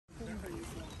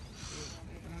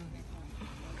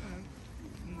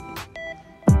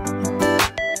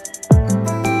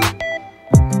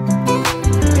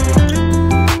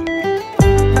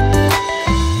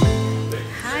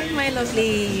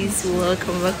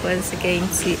welcome back once again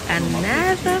to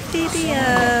another video.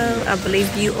 I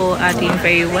believe you all are doing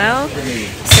very well.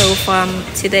 So from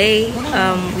today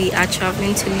we are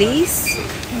traveling to Leeds.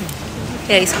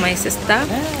 Here is my sister.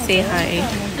 Say hi.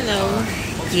 Hello.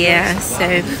 Yeah,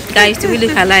 so guys, do we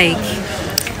look alike?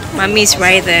 Mommy is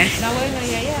right there.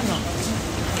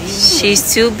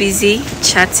 She's too busy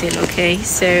chatting. Okay,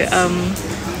 so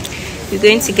we're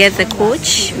going to get the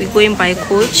coach. We're going by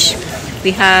coach.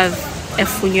 We have a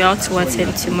funeral to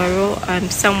attend tomorrow.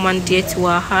 Someone dear to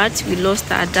our heart. We lost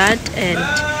our dad and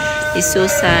it's so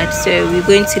sad. So we're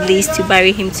going to Leeds to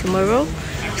bury him tomorrow.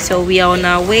 So we are on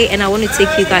our way, and I want to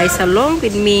take you guys along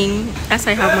with me as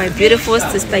I have my beautiful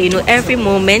sister. You know, every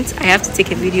moment I have to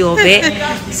take a video of it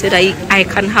so that I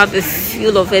can have a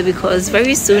feel of it, because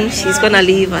very soon she's gonna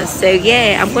leave us. So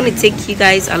yeah, I'm gonna take you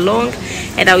guys along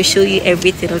and I will show you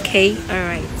everything. Okay, all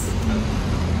right.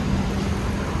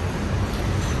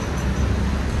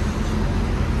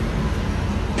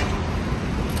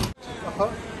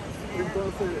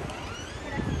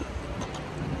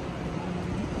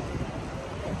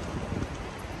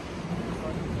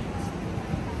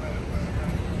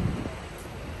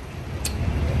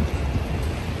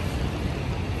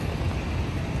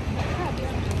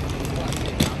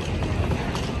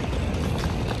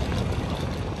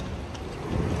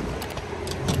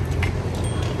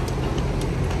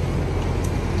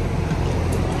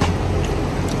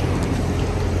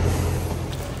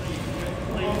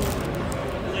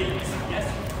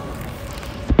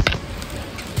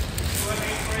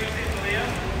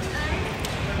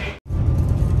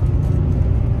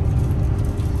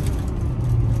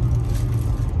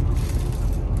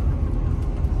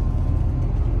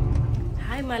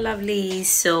 My lovely,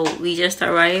 so we just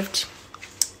arrived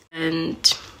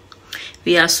and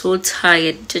we are so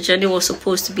tired. The journey was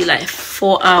supposed to be like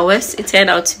 4 hours. It turned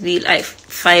out to be like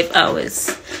 5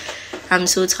 hours. I'm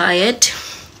so tired.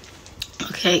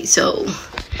 Okay, so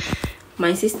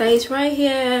my sister is right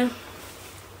here.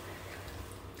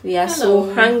 We are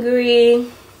so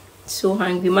hungry, so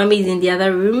hungry. Mommy is in the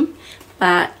other room,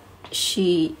 but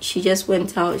she just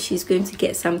went out. She's going to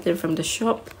get something from the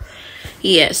shop.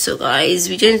 Yeah, so guys,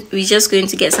 we're just going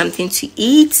to get something to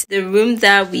eat. The room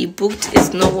that we booked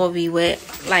is not what we were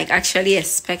like actually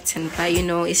expecting, but you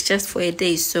know, it's just for a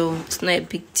day, so it's not a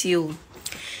big deal.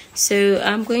 So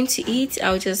I'm going to eat.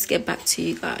 I'll just get back to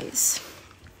you guys.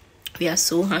 We are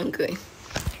so hungry.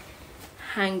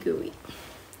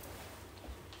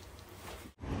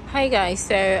 Hi guys,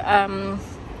 so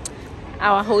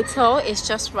our hotel is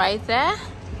just right there,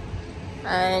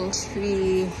 and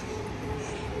we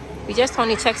just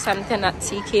want to check something at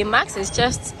TK Maxx. It's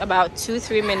just about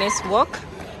 2-3 minutes walk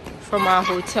from our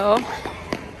hotel.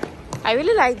 I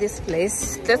really like this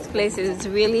place. This place is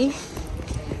really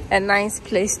a nice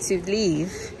place to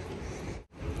live.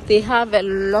 They have a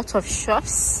lot of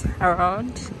shops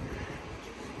around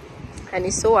and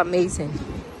it's so amazing.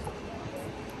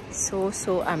 So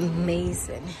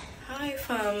amazing. Hi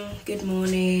fam, good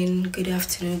morning, good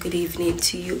afternoon, good evening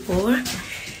to you all.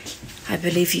 I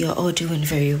believe you're all doing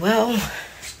very well.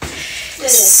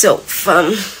 So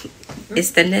fun.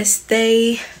 It's the next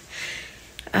day.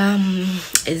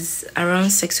 It's around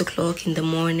 6 o'clock in the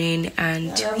morning,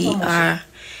 and we are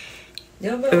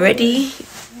ready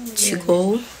to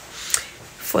go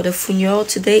for the funeral.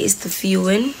 Today is the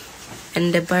viewing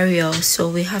and the burial, so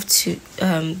we have to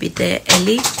be there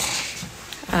early.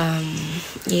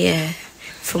 Yeah,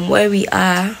 from where we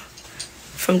are,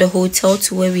 from the hotel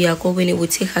to where we are going, it will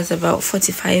take us about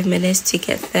 45 minutes to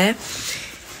get there.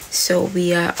 So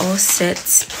we are all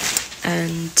set,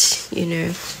 and you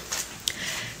know,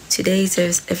 today is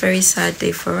a very sad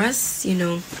day for us. You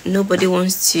know, nobody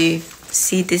wants to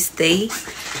see this day,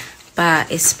 but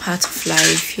it's part of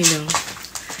life, you know.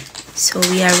 So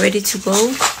we are ready to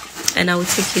go, and I will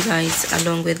take you guys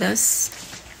along with us.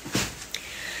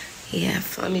 Yeah,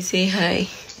 let me say hi.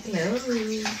 Hello.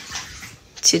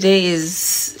 Today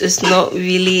is not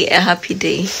really a happy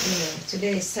day. Yeah,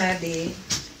 today is Saturday.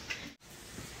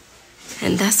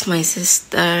 And that's my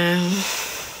sister.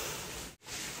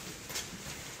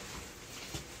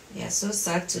 Yeah, so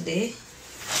sad today.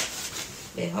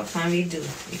 But what can we do?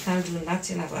 We can't do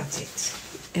nothing about it.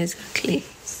 Exactly.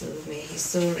 So may his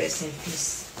soul rest in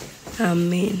peace.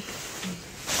 Amen.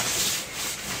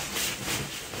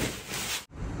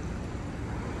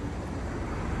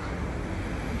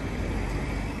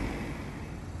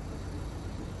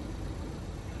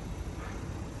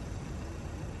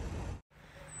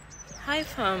 Hi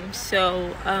fam,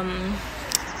 so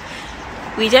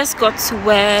we just got to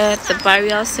where the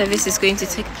burial service is going to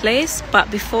take place,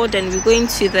 but before then we're going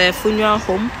to the funeral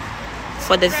home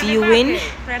for the viewing,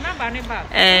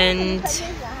 and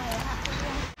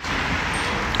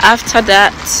after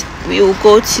that we will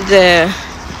go to the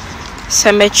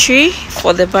cemetery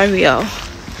for the burial.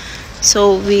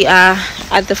 So we are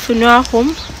at the funeral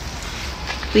home.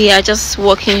 We are just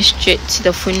walking straight to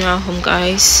the funeral home,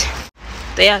 guys.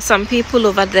 There are some people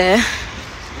over there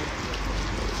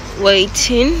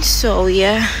waiting, so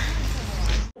yeah.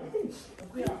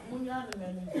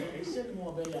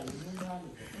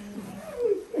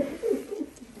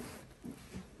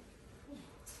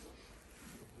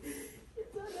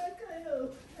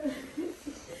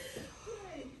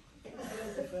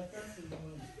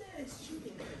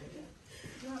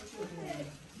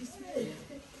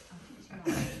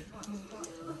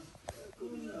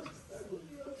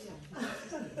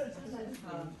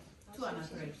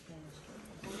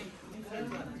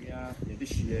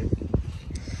 This year,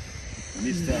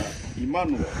 Mr.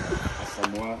 Emmanuel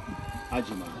Asamoah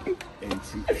Agyeman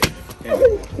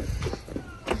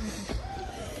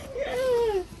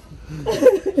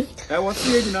I was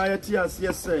saying in IATS,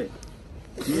 yes, sir.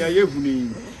 Near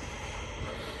evening,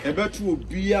 a better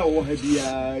beer or heavy.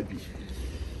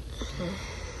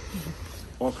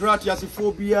 Or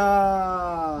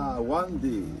Kratiasiphobia. One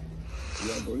day,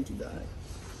 we are going to die.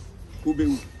 Who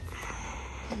be?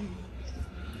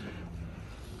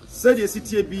 Said the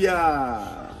city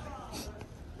bia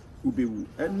ubewu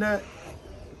and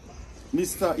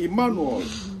Mr. Emmanuel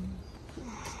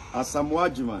Asamoah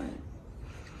Agyeman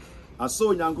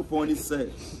aso Nyankopon ni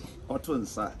say oto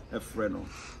nsa efre no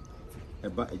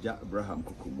eba eja Abraham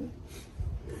kokomu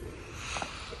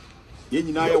ye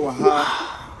nyina ye wo ha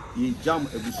ye jam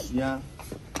abusua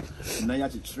na ya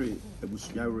chichire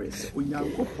abusua rese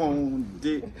Onyankopon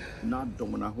de na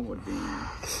dom na ho den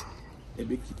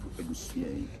ebe keep abusua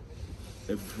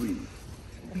free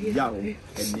yaw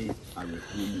ene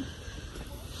arekomu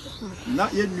na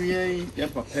ye nuen ye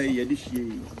papa ye de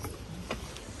hie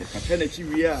e papa na chi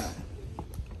wi a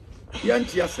ye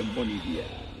anti asembo ni bia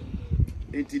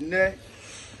enti ne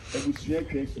abusua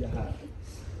kwahia ha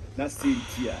na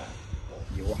senti a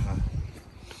ye wo ha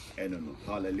eno no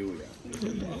hallelujah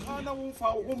ana wo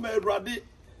fa wo ma Awurade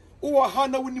wo ha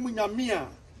na wonim nyame a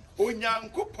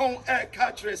Onyankopon e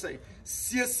ka kire sei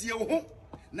siesie wo ho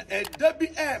na edabi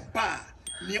eba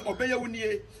ni obeye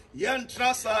wunie yen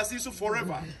trasa sisu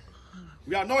forever.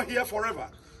 We are not here forever.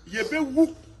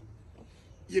 Yebewu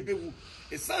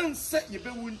esanse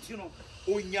yebewu ntino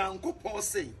Onyankopon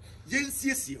say yen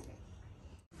siesie ho.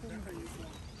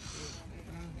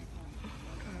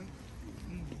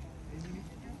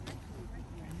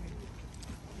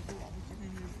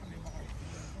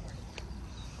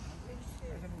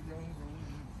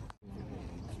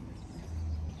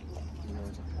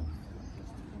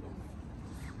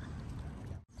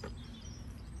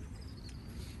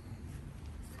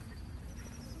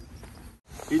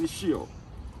 In sure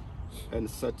and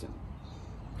certain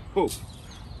hope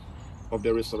of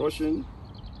the resurrection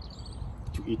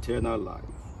to eternal life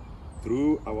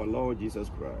through our Lord Jesus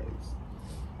Christ,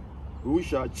 who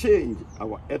shall change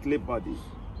our earthly body,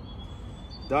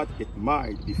 that it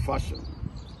might be fashioned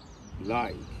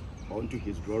like unto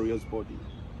his glorious body,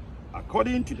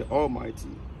 according to the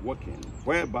Almighty working,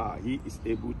 whereby he is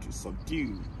able to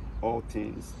subdue all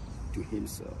things to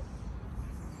himself.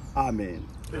 Amen.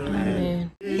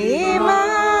 Amen.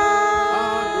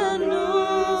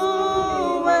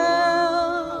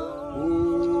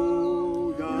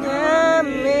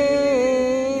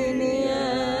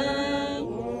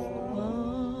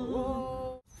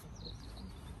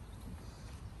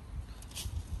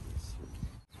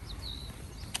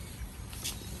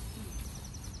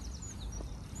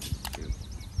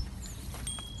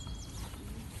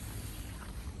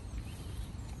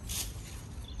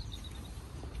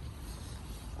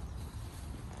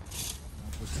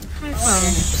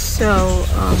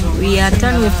 We are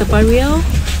done with the burial,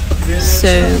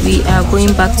 so we are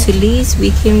going back to Leeds.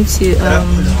 We came to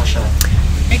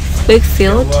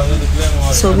Wakefield,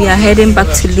 so we are heading back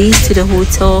to Leeds to the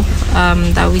hotel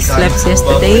that we slept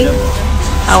yesterday.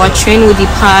 Our train will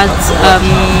depart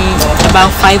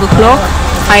about 5 o'clock,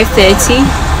 5:30,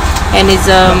 and it's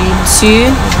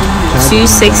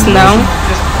 2:06 now.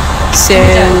 So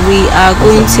we are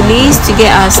going to Leeds to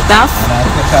get our stuff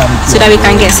so that we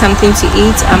can get something to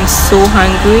eat. I'm so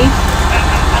hungry,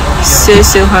 so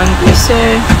hungry. So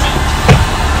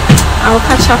I'll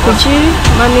catch up with you.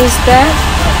 Mommy's there.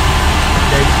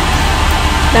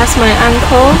 That's my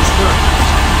uncle.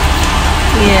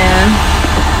 Yeah.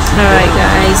 Alright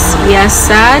guys, we are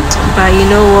sad, but you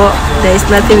know what, there's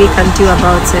nothing we can do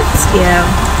about it. Yeah.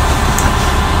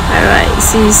 Alright,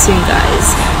 see you soon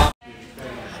guys.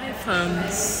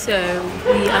 So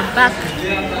are back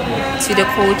to the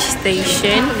coach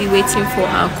station. We're waiting for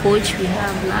our coach. We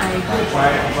have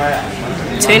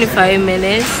like 25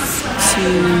 minutes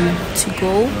to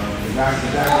go,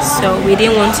 so we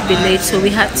didn't want to be late, so we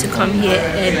had to come here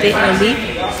a bit early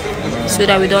so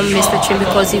that we don't miss the train,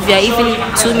 because if we are even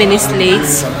 2 minutes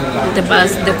late,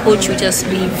 the coach will just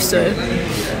leave. So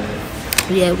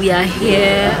yeah, we are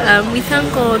here. We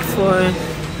thank God for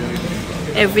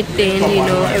everything. You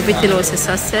know, everything was a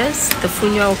success. The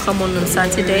funeral will come on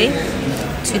Saturday.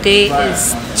 Today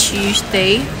is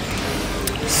Tuesday,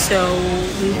 so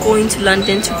we're going to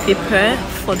London to prepare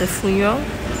for the funeral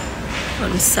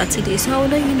on Saturday. So I will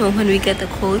let you know when we get the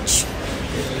coach.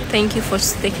 Thank you for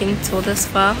sticking till this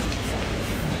far.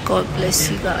 God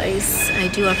bless you guys. I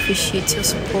do appreciate your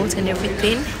support and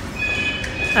everything.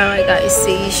 Alright guys,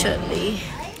 see you shortly.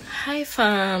 Hi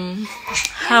fam,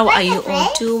 how are you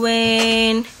all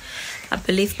doing? I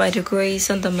believe by the grace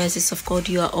and the mercies of God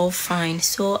you are all fine.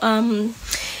 So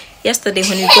yesterday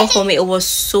when we got home, it was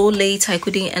so late I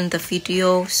couldn't end the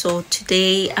video. So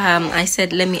today I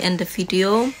said let me end the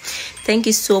video. Thank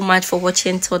you so much for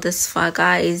watching till this far,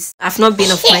 guys. I've not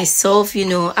been of myself, you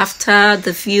know, after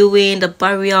the viewing, the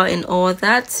burial and all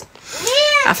that.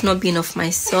 I've not been of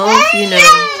myself, you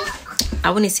know. I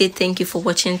want to say thank you for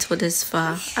watching till this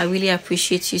far. I really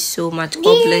appreciate you so much.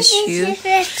 God bless you.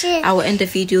 I will end the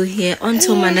video here.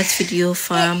 Until my next video,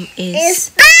 fam,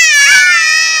 is